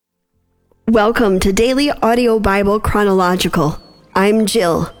Welcome to Daily Audio Bible Chronological. I'm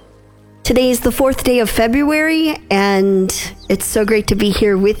Jill. Today is the 4th day of February, and it's so great to be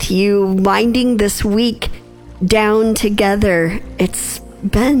here with you, winding this week down together. It's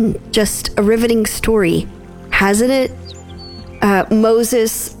been just a riveting story, hasn't it?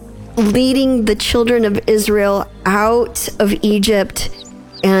 Moses leading the children of Israel out of Egypt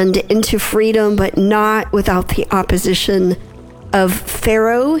and into freedom, but not without the opposition of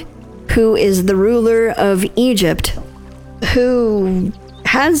Pharaoh, who is the ruler of Egypt, who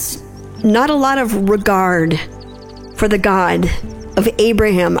has not a lot of regard for the God of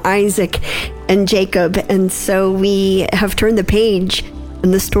Abraham, Isaac, and Jacob. And so we have turned the page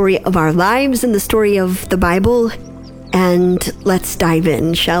in the story of our lives and the story of the Bible. And let's dive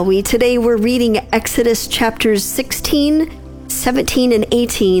in, shall we? Today we're reading Exodus chapters 16, 17, and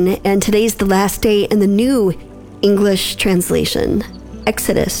 18. And today's the last day in the New English translation.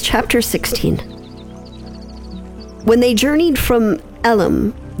 Exodus chapter 16. When they journeyed from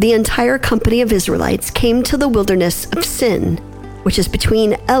Elim, the entire company of Israelites came to the wilderness of Sin, which is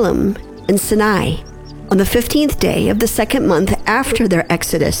between Elim and Sinai, on the 15th day of the second month after their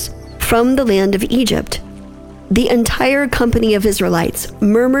exodus from the land of Egypt. The entire company of Israelites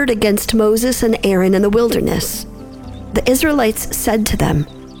murmured against Moses and Aaron in the wilderness. The Israelites said to them,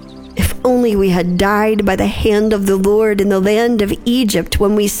 "If only we had died by the hand of the Lord in the land of Egypt,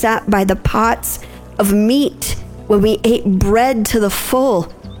 when we sat by the pots of meat, when we ate bread to the full.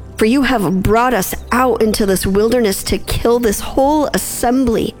 For you have brought us out into this wilderness to kill this whole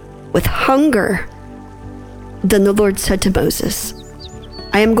assembly with hunger." Then the Lord said to Moses,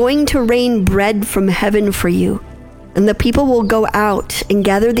 "I am going to rain bread from heaven for you, and the people will go out and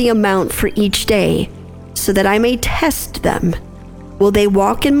gather the amount for each day, so that I may test them. Will they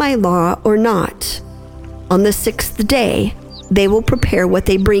walk in my law or not? On the 6th day, they will prepare what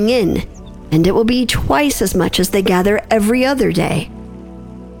they bring in, and it will be twice as much as they gather every other day."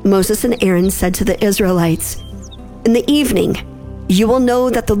 Moses and Aaron said to the Israelites, "In the evening, you will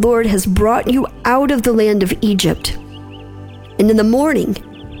know that the Lord has brought you out of the land of Egypt. And in the morning,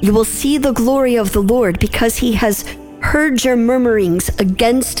 you will see the glory of the Lord, because he has heard your murmurings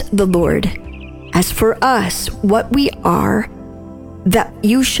against the Lord. As for us, what we are, that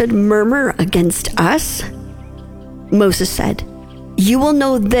you should murmur against us?" Moses said, "You will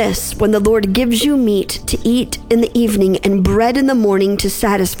know this when the Lord gives you meat to eat in the evening and bread in the morning to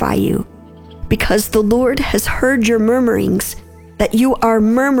satisfy you, because the Lord has heard your murmurings, that you are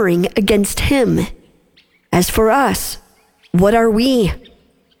murmuring against him. As for us, what are we?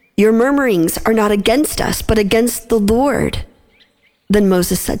 Your murmurings are not against us, but against the Lord." Then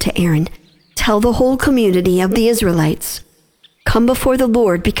Moses said to Aaron, "Tell the whole community of the Israelites, 'Come before the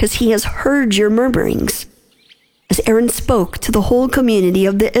Lord, because he has heard your murmurings.'" As Aaron spoke to the whole community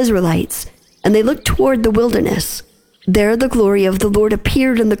of the Israelites, and they looked toward the wilderness, there the glory of the Lord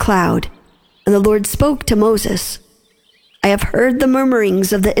appeared in the cloud. And the Lord spoke to Moses, "I have heard the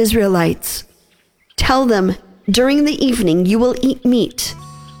murmurings of the Israelites. Tell them, during the evening you will eat meat,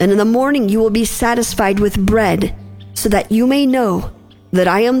 and in the morning you will be satisfied with bread, so that you may know that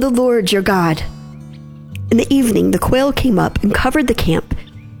I am the Lord your God." In the evening the quail came up and covered the camp,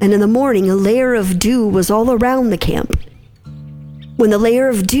 and in the morning a layer of dew was all around the camp. When the layer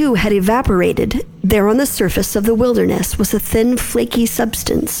of dew had evaporated, there on the surface of the wilderness was a thin, flaky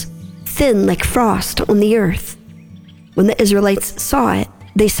substance, thin like frost on the earth. When the Israelites saw it,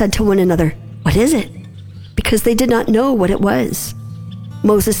 they said to one another, "What is it?" because they did not know what it was.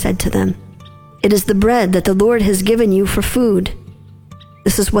 Moses said to them, "It is the bread that the Lord has given you for food.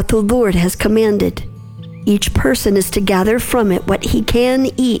 This is what the Lord has commanded. Each person is to gather from it what he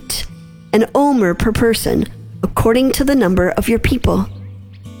can eat, an omer per person, according to the number of your people.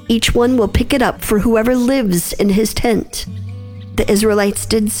 Each one will pick it up for whoever lives in his tent." The Israelites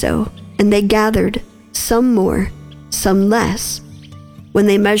did so, and they gathered, some more, some less. When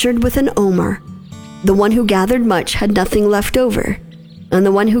they measured with an omer, the one who gathered much had nothing left over, and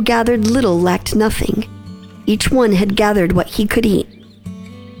the one who gathered little lacked nothing. Each one had gathered what he could eat.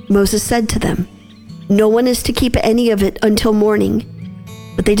 Moses said to them, "No one is to keep any of it until morning."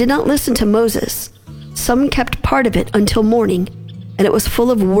 But they did not listen to Moses. Some kept part of it until morning, and it was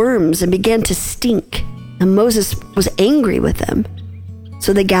full of worms and began to stink, and Moses was angry with them.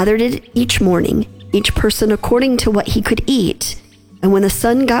 So they gathered it each morning, each person according to what he could eat, and when the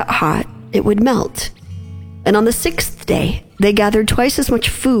sun got hot, it would melt. And on the 6th day, they gathered twice as much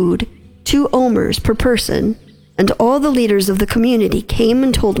food, 2 omers per person, and all the leaders of the community came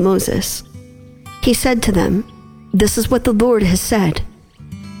and told Moses. He said to them, "This is what the Lord has said.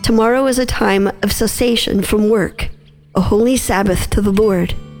 Tomorrow is a time of cessation from work, a holy Sabbath to the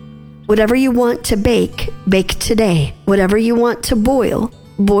Lord. Whatever you want to bake, bake today. Whatever you want to boil,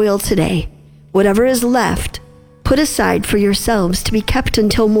 boil today. Whatever is left, put aside for yourselves to be kept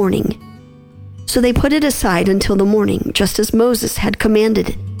until morning." So they put it aside until the morning, just as Moses had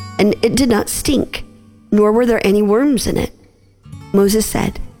commanded, and it did not stink, nor were there any worms in it. Moses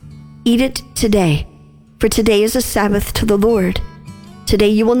said, "Eat it today, for today is a Sabbath to the Lord. Today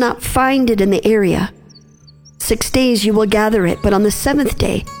you will not find it in the area. 6 days you will gather it, but on the seventh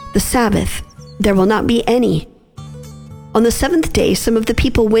day, the Sabbath, there will not be any." On the seventh day, some of the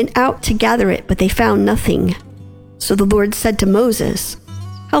people went out to gather it, but they found nothing. So the Lord said to Moses,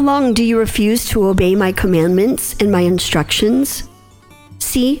 "How long do you refuse to obey my commandments and my instructions?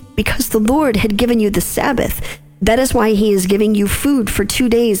 See, because the Lord had given you the Sabbath, that is why he is giving you food for 2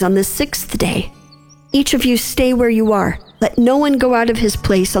 days on the sixth day. Each of you stay where you are. Let no one go out of his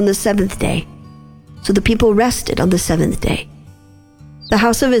place on the seventh day." So the people rested on the seventh day. The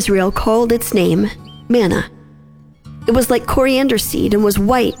house of Israel called its name manna. It was like coriander seed and was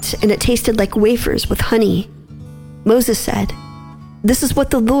white, and it tasted like wafers with honey. Moses said, "This is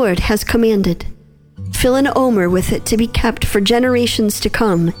what the Lord has commanded. Fill an omer with it to be kept for generations to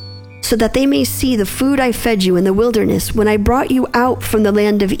come, so that they may see the food I fed you in the wilderness when I brought you out from the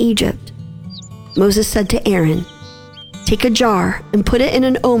land of Egypt." Moses said to Aaron, "Take a jar and put it in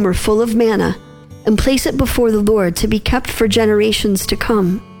an omer full of manna, and place it before the Lord to be kept for generations to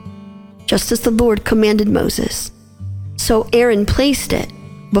come, just as the Lord commanded Moses." So Aaron placed it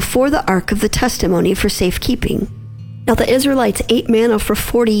before the ark of the testimony for safekeeping. Now the Israelites ate manna for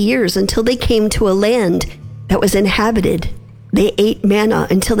 40 years until they came to a land that was inhabited. They ate manna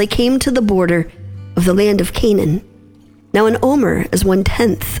until they came to the border of the land of Canaan. Now an omer is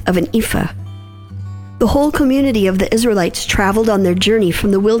 1/10 of an ephah. The whole community of the Israelites traveled on their journey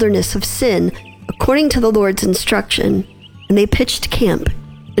from the wilderness of Sin according to the Lord's instruction, and they pitched camp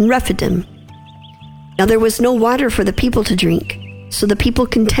in Rephidim. Now there was no water for the people to drink, so the people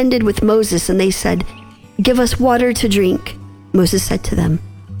contended with Moses, and they said, "Give us water to drink." Moses said to them,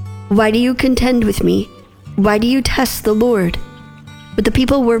 "Why do you contend with me? Why do you test the Lord?" But the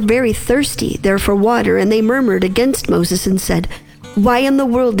people were very thirsty there for water, and they murmured against Moses and said, "Why in the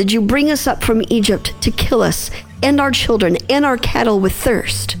world did you bring us up from Egypt to kill us and our children and our cattle with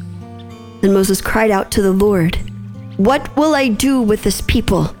thirst?" Then Moses cried out to the Lord, "What will I do with this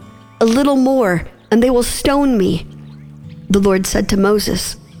people? A little more, and they will stone me." The Lord said to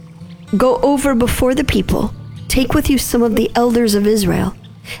Moses, "Go over before the people, take with you some of the elders of Israel,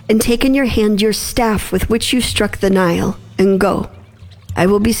 and take in your hand your staff with which you struck the Nile, and go. I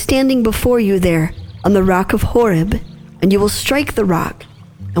will be standing before you there on the rock of Horeb, and you will strike the rock,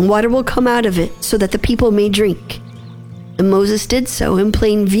 and water will come out of it so that the people may drink." And Moses did so in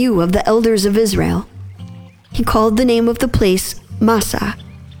plain view of the elders of Israel. He called the name of the place Massah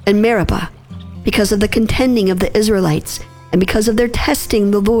and Meribah, because of the contending of the Israelites, and because of their testing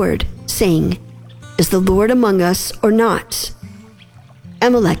the Lord, saying, "Is the Lord among us or not?"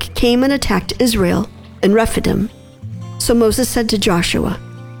 Amalek came and attacked Israel in Rephidim. So Moses said to Joshua,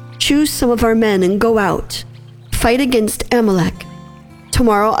 "Choose some of our men and go out, fight against Amalek.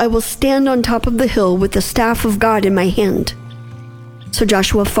 Tomorrow I will stand on top of the hill with the staff of God in my hand." So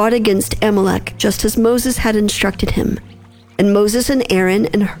Joshua fought against Amalek just as Moses had instructed him, and Moses and Aaron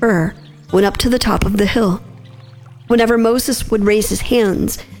and Hur went up to the top of the hill. Whenever Moses would raise his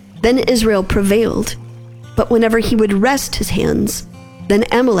hands, then Israel prevailed. But whenever he would rest his hands, then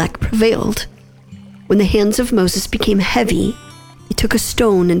Amalek prevailed. When the hands of Moses became heavy, he took a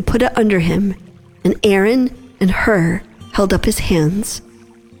stone and put it under him, and Aaron and Hur held up his hands,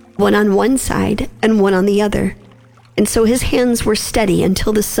 one on one side and one on the other. And so his hands were steady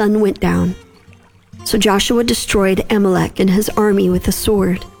until the sun went down. So Joshua destroyed Amalek and his army with a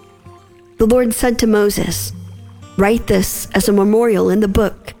sword. The Lord said to Moses, "Write this as a memorial in the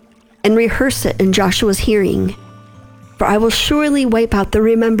book, and rehearse it in Joshua's hearing. For I will surely wipe out the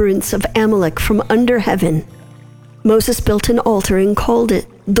remembrance of Amalek from under heaven." Moses built an altar and called it,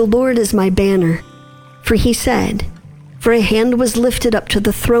 "The Lord is my banner." For he said, "For a hand was lifted up to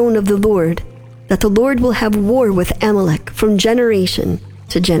the throne of the Lord, that the Lord will have war with Amalek from generation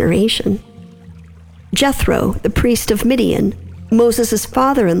to generation." Jethro, the priest of Midian, Moses'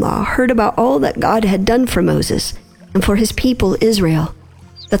 father-in-law, heard about all that God had done for Moses and for his people Israel,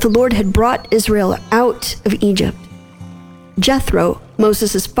 that the Lord had brought Israel out of Egypt. Jethro,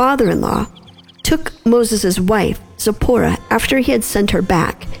 Moses' father-in-law, took Moses' wife, Zipporah, after he had sent her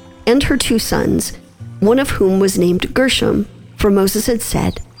back, and her 2 sons, one of whom was named Gershom, for Moses had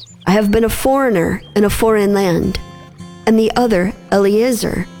said, "I have been a foreigner in a foreign land," and the other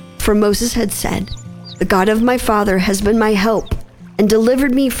Eliezer, for Moses had said, "The God of my father has been my help, and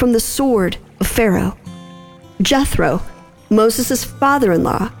delivered me from the sword of Pharaoh. Jethro, Moses'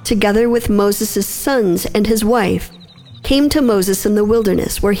 father-in-law, together with Moses' sons and his wife, came to Moses in the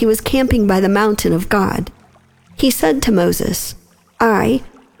wilderness where he was camping by the mountain of God. He said to Moses, I,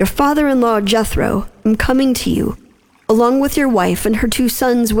 your father-in-law Jethro, am coming to you, along with your wife and her 2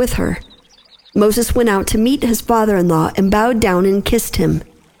 sons with her. Moses went out to meet his father-in-law and bowed down and kissed him.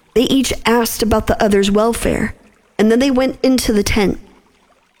 They each asked about the other's welfare, and then they went into the tent.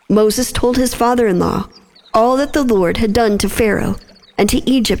 Moses told his father-in-law all that the Lord had done to Pharaoh and to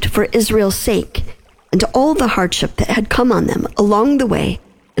Egypt for Israel's sake, and to all the hardship that had come on them along the way,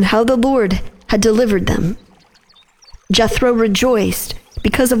 and how the Lord had delivered them. Jethro rejoiced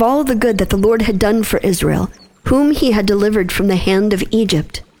because of all the good that the Lord had done for Israel, whom he had delivered from the hand of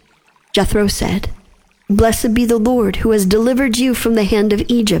Egypt. Jethro said, Blessed be the Lord who has delivered you from the hand of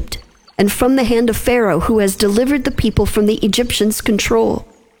Egypt, and from the hand of Pharaoh who has delivered the people from the Egyptians' control.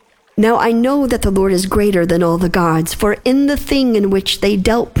 Now I know that the Lord is greater than all the gods, for in the thing in which they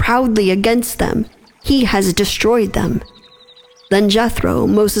dealt proudly against them, he has destroyed them. Then Jethro,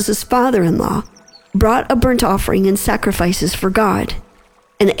 Moses' father-in-law, brought a burnt offering and sacrifices for God.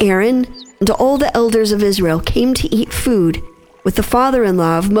 And Aaron and all the elders of Israel came to eat food with the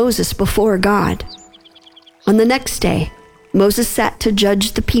father-in-law of Moses before God. On the next day, Moses sat to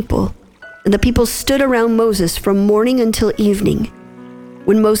judge the people, and the people stood around Moses from morning until evening.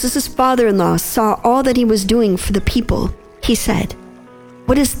 When Moses' father-in-law saw all that he was doing for the people, he said,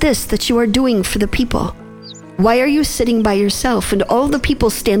 What is this that you are doing for the people? Why are you sitting by yourself, and all the people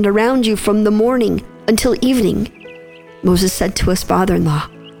stand around you from the morning until evening? Moses said to his father-in-law,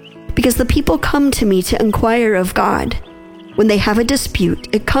 Because the people come to me to inquire of God. When they have a dispute,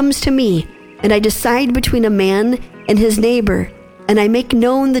 it comes to me, and I decide between a man and his neighbor, and I make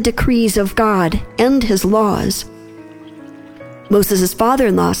known the decrees of God and his laws. Moses'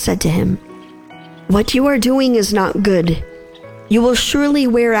 father-in-law said to him, What you are doing is not good. You will surely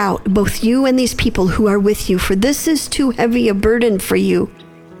wear out, both you and these people who are with you, for this is too heavy a burden for you.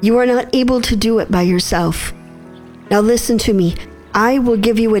 You are not able to do it by yourself. Now listen to me. I will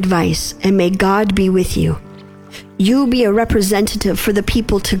give you advice, and may God be with you. You be a representative for the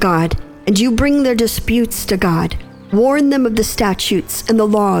people to God, and you bring their disputes to God. Warn them of the statutes and the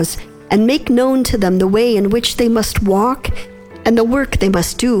laws, and make known to them the way in which they must walk and the work they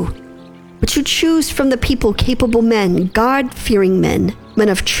must do. But you choose from the people capable men, God-fearing men, men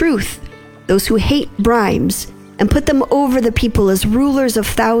of truth, those who hate bribes, and put them over the people as rulers of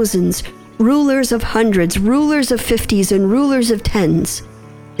thousands, rulers of hundreds, rulers of 50s, and rulers of 10s.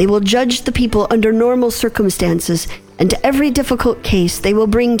 They will judge the people under normal circumstances, and every difficult case they will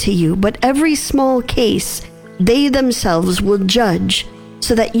bring to you, but every small case they themselves will judge,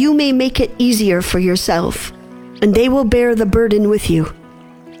 so that you may make it easier for yourself, and they will bear the burden with you.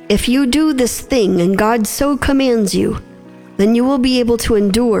 If you do this thing and God so commands you, then you will be able to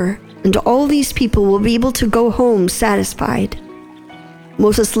endure, and all these people will be able to go home satisfied.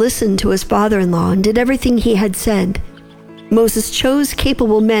 Moses listened to his father-in-law and did everything he had said. Moses chose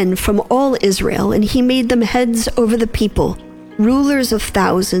capable men from all Israel, and he made them heads over the people, rulers of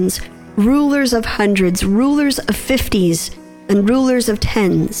thousands, rulers of hundreds, rulers of 50s, and rulers of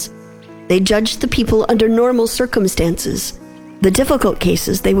 10s. They judged the people under normal circumstances. The difficult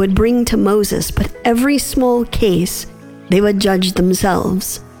cases they would bring to Moses, but every small case they would judge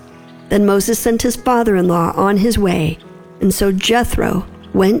themselves. Then Moses sent his father-in-law on his way, and so Jethro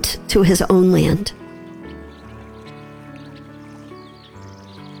went to his own land.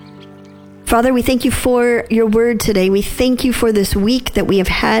 Father, we thank you for your word today. We thank you for this week that we have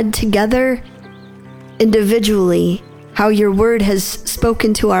had together individually, how your word has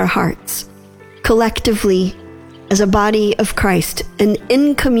spoken to our hearts, collectively as a body of Christ, and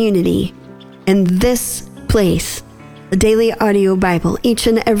in community, in this place, the Daily Audio Bible, each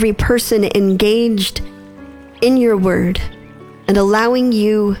and every person engaged in your word and allowing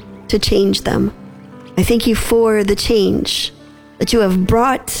you to change them. I thank you for the change that you have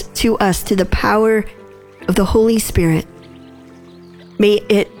brought to us through the power of the Holy Spirit. May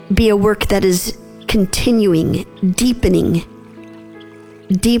it be a work that is continuing, deepening,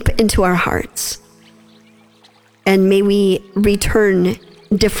 deep into our hearts. And may we return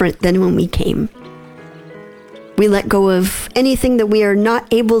different than when we came. We let go of anything that we are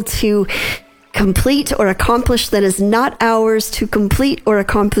not able to complete or accomplish, that is not ours to complete or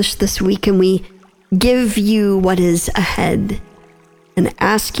accomplish this week, and we give you what is ahead and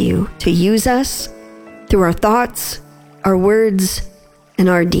ask you to use us through our thoughts, our words, and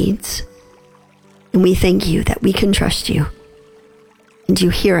our deeds. And we thank you that we can trust you, and you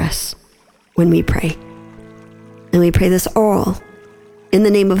hear us when we pray. And we pray this all In the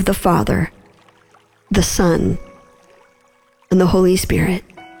name of the Father, the Son, and the Holy Spirit.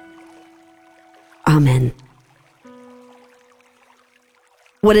 Amen.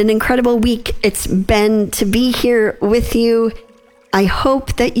 What an incredible week it's been to be here with you. I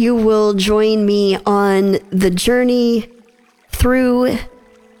hope that you will join me on the journey through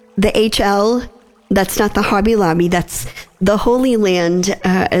the HL. That's not the Hobby Lobby, that's the Holy Land,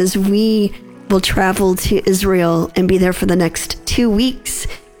 as we will travel to Israel and be there for the next 2 weeks.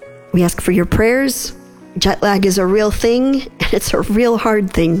 We ask for your prayers. Jet lag is a real thing, and it's a real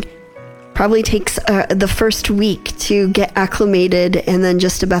hard thing. Probably takes the first week to get acclimated, and then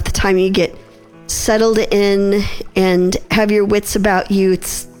just about the time you get settled in and have your wits about you,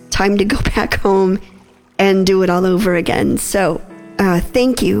 it's time to go back home and do it all over again. So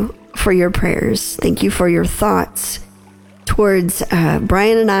thank you for your prayers. Thank you for your thoughts towards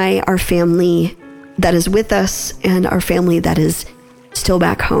Brian and I, our family that is with us, and our family that is still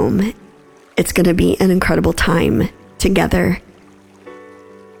back home. It's going to be an incredible time together.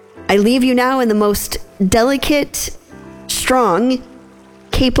 I leave you now in the most delicate, strong,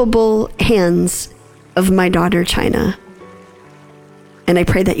 capable hands of my daughter, China. And I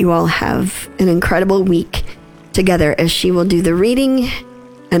pray that you all have an incredible week together as she will do the reading,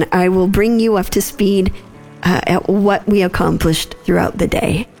 and I will bring you up to speed at what we accomplished throughout the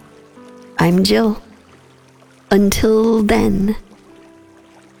day. I'm Jill. Until then,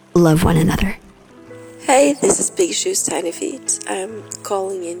 love one another. Hey, this is Big Shoes Tiny Feet. I'm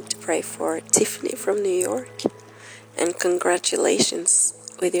calling in to pray for Tiffany from New York. And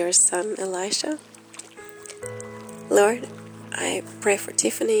congratulations with your son, Elisha. Lord, I pray for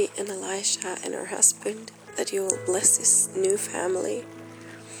Tiffany and Elisha and her husband, that you will bless this new family.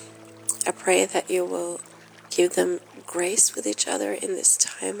 I pray that you will give them grace with each other in this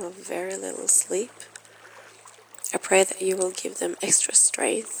time of very little sleep. I pray that you will give them extra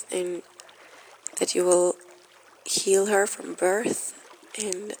strength, and that you will heal her from birth.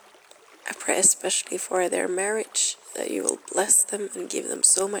 And I pray especially for their marriage, that you will bless them and give them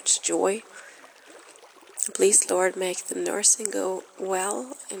so much joy. Please, Lord, make the nursing go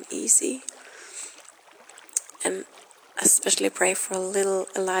well and easy. And especially pray for little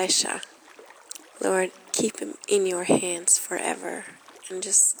Elisha. Lord, keep him in your hands forever, and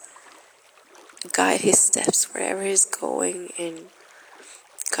just guide his steps wherever he's going, and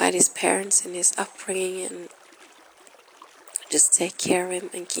guide his parents in his upbringing, and just take care of him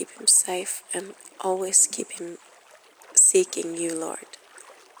and keep him safe, and always keep him seeking you, Lord.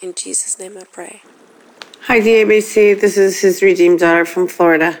 In Jesus' name I pray. Hi, DABC. This is his redeemed daughter from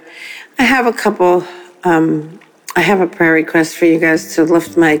Florida. I have a prayer request for you guys to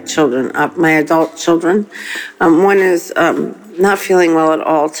lift my children up, my adult children. One is not feeling well at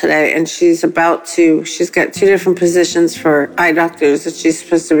all today, and she's got 2 different positions for eye doctors that she's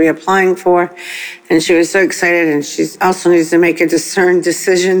supposed to be applying for, and she was so excited, and she also needs to make a discerned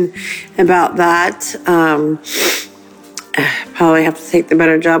decision about that. Probably have to take the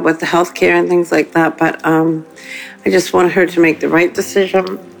better job with the healthcare and things like that, but I just wanted her to make the right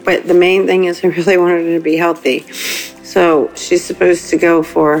decision. But the main thing is I really wanted her to be healthy. So she's supposed to go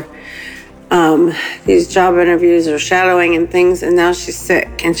for these job interviews or shadowing and things, and now she's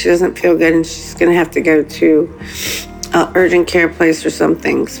sick and she doesn't feel good, and she's going to have to go to an urgent care place or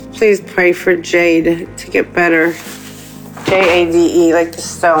something. So please pray for Jade to get better. Jade, like the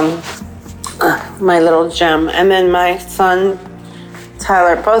stone. My little gem. And then my son,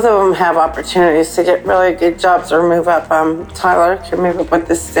 Tyler, both of them have opportunities to get really good jobs or move up. Tyler can move up with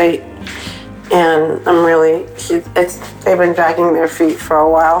the state, and they've been dragging their feet for a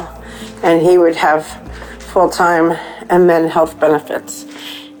while, and he would have full-time and then health benefits.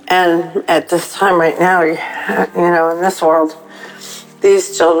 And at this time right now, in this world,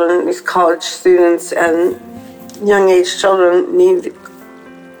 these children, these college students and young age children need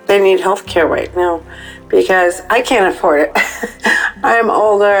health care right now, because I can't afford it. I'm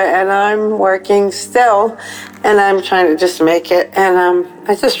older and I'm working still, and I'm trying to just make it, and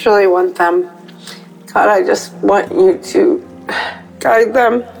I just really want them. God, I just want you to guide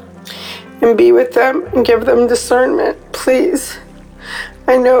them and be with them and give them discernment, please.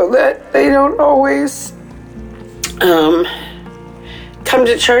 I know that they don't always come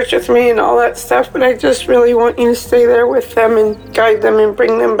to church with me and all that stuff, but I just really want you to stay there with them and guide them and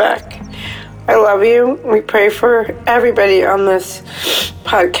bring them back. I love you. We pray for everybody on this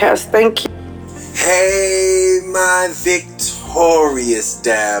podcast. Thank you. Hey, my victorious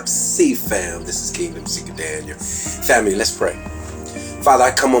Dab C fam. This is Kingdom Seeker Daniel. Family, let's pray. Father,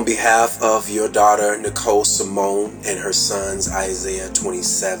 I come on behalf of your daughter, Nicole Simone, and her sons, Isaiah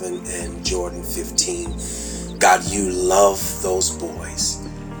 27 and Jordan 15. God, you love those boys,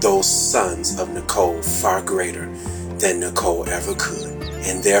 those sons of Nicole, far greater than Nicole ever could.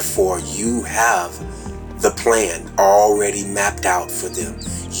 And therefore, you have the plan already mapped out for them.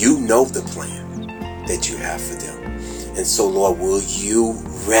 You know the plan that you have for them. And so, Lord, will you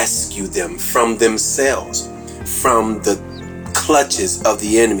rescue them from themselves, from the clutches of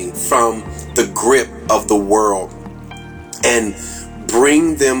the enemy, from the grip of the world, and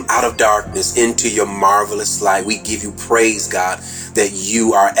bring them out of darkness into your marvelous light. We give you praise, God, that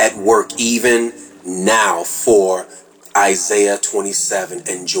you are at work even now for Isaiah 27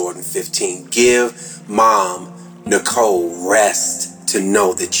 and Jordan 15. Give Mom Nicole rest to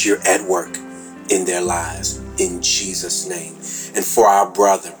know that you're at work in their lives, in Jesus' name. And for our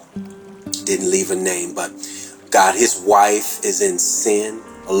brother, didn't leave a name, but God, his wife is in sin,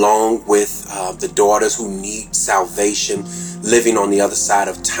 along with the daughters who need salvation, living on the other side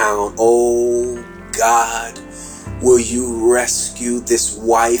of town. Oh God, will you rescue this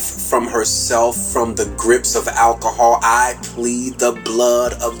wife from herself, from the grips of alcohol? I plead the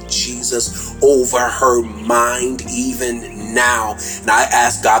blood of Jesus over her mind even now. And I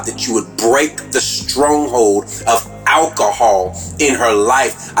ask, God, that you would break the stronghold of alcohol in her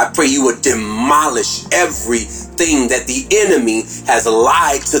life. I pray you would demolish everything that the enemy has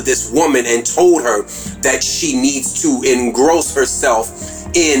lied to this woman and told her that she needs to engross herself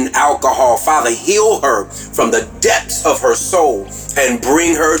in alcohol. Father, heal her from the depths of her soul and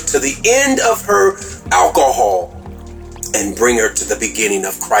bring her to the end of her alcohol and bring her to the beginning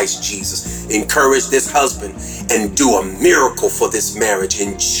of Christ Jesus. Encourage this husband and do a miracle for this marriage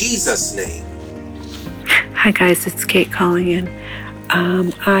in Jesus' name. Hi guys, it's Kate calling in.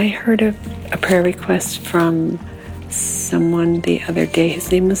 I heard a prayer request from someone the other day.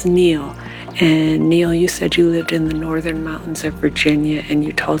 His name was Neil. And Neil, you said you lived in the northern mountains of Virginia, and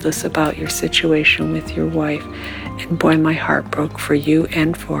you told us about your situation with your wife. And boy, my heart broke for you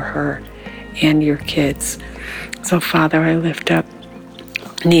and for her and your kids. So Father, I lift up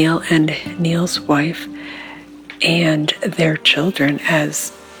Neil and Neil's wife and their children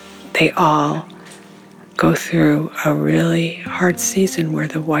as they all go through a really hard season where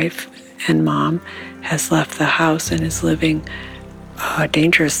the wife and mom has left the house and is living a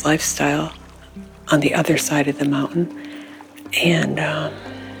dangerous lifestyle on the other side of the mountain. And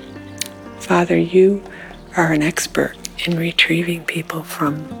Father, you are an expert in retrieving people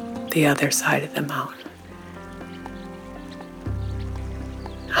from the other side of the mountain.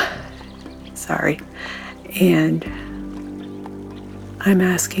 Sorry. And I'm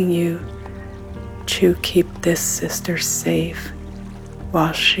asking you to keep this sister safe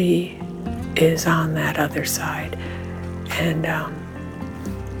while she is on that other side. And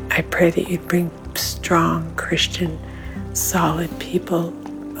I pray that you'd bring strong, Christian, solid people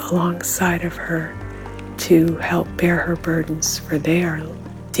alongside of her to help bear her burdens, for they are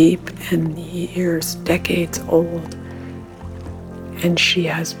deep in years, decades old. And she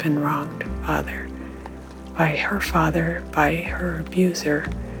has been wronged, Father, by her father, by her abuser,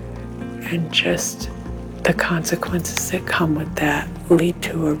 and just the consequences that come with that lead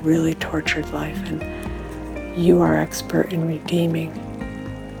to a really tortured life. And you are expert in redeeming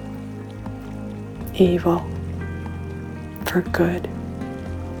evil for good.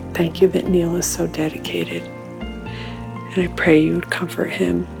 Thank you that Neil is so dedicated. And I pray you would comfort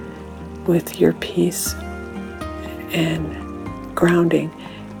him with your peace and grounding,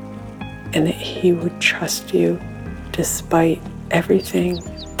 and that he would trust you despite everything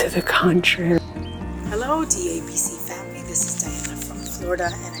to the contrary. Hello, DABC family. This is Diana from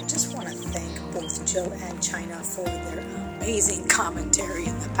Florida, and I just want to thank both Jill and China for their amazing commentary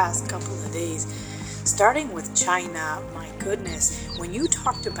in the past couple of days. Starting with China, my goodness, when you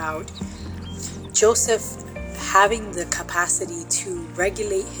talked about Joseph having the capacity to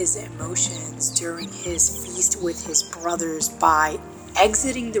regulate his emotions during his feast with his brothers by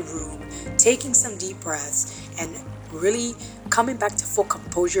exiting the room, taking some deep breaths, and really coming back to full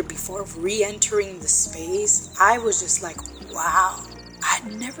composure before re-entering the space, I was just like, wow, I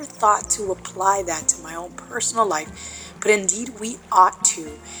never thought to apply that to my own personal life, but indeed we ought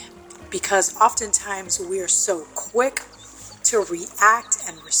to, because oftentimes we are so quick to react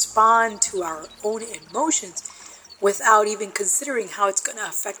and respond to our own emotions without even considering how it's going to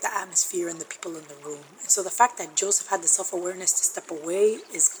affect the atmosphere and the people in the room. And so the fact that Joseph had the self-awareness to step away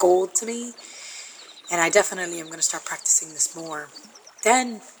is gold to me. And I definitely am going to start practicing this more.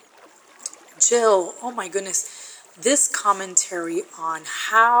 Then, Jill, oh my goodness, this commentary on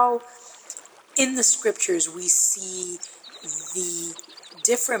how in the scriptures we see the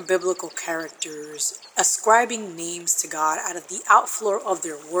different biblical characters ascribing names to God out of the outflow of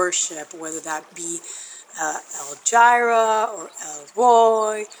their worship, whether that be El Jireh or El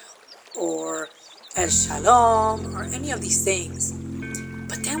Roy or El Shalom or any of these things.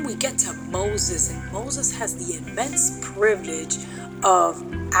 But then we get to Moses, and Moses has the immense privilege of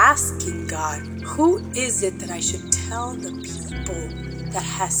asking God, who is it that I should tell the people that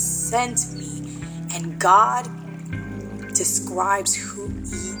has sent me? And God describes who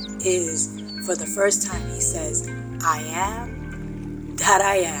he is. For the first time, he says, I am that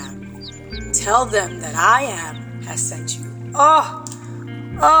I am. Tell them that I am has sent you. Oh,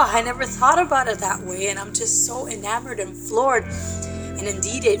 I never thought about it that way, and I'm just so enamored and floored. And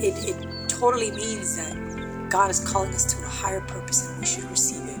indeed, it totally means that God is calling us to a higher purpose, and we should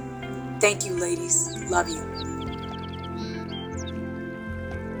receive it. Thank you, ladies. Love you.